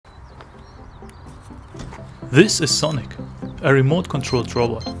This is Sonic, a remote-controlled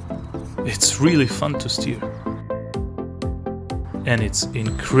robot. It's really fun to steer. And it's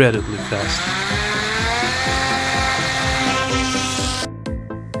incredibly fast.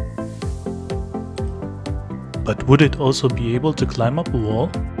 But would it also be able to climb up a wall?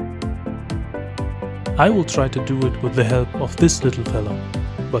 I will try to do it with the help of this little fellow.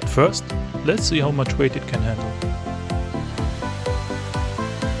 But first, let's see how much weight it can handle.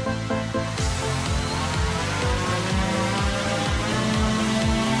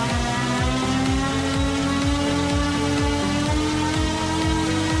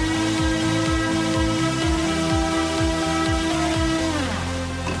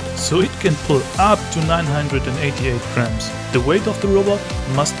 So it can pull up to 988 grams. The weight of the robot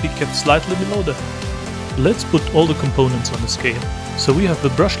must be kept slightly below that. Let's put all the components on the scale. So we have the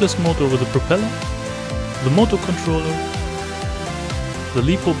brushless motor with the propeller, the motor controller, the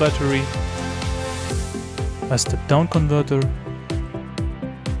LiPo battery, a step-down converter,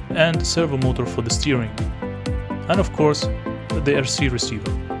 and a servo motor for the steering, and of course the RC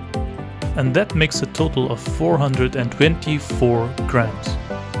receiver. And that makes a total of 424 grams.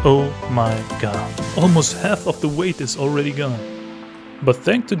 Oh my god, almost half of the weight is already gone. But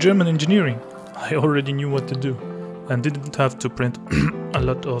thanks to German engineering, I already knew what to do and didn't have to print a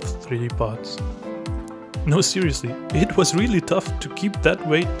lot of 3D parts. No, seriously, it was really tough to keep that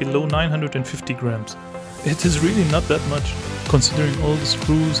weight below 950 grams. It is really not that much, considering all the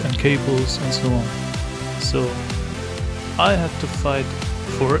screws and cables and so on. So, I had to fight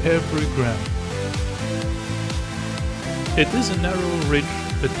for every gram. It is a narrow ridge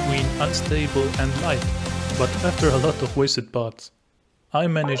between unstable and light, but after a lot of wasted parts, I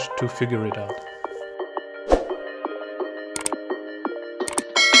managed to figure it out.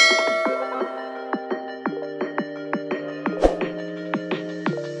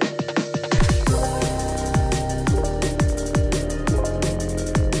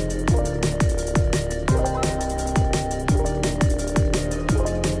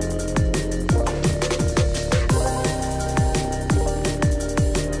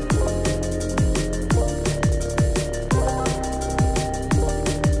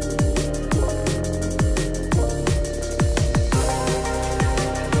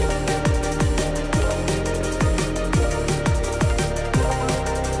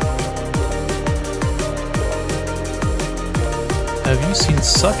 Have you seen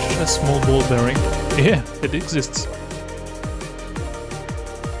such a small ball bearing? Yeah, it exists.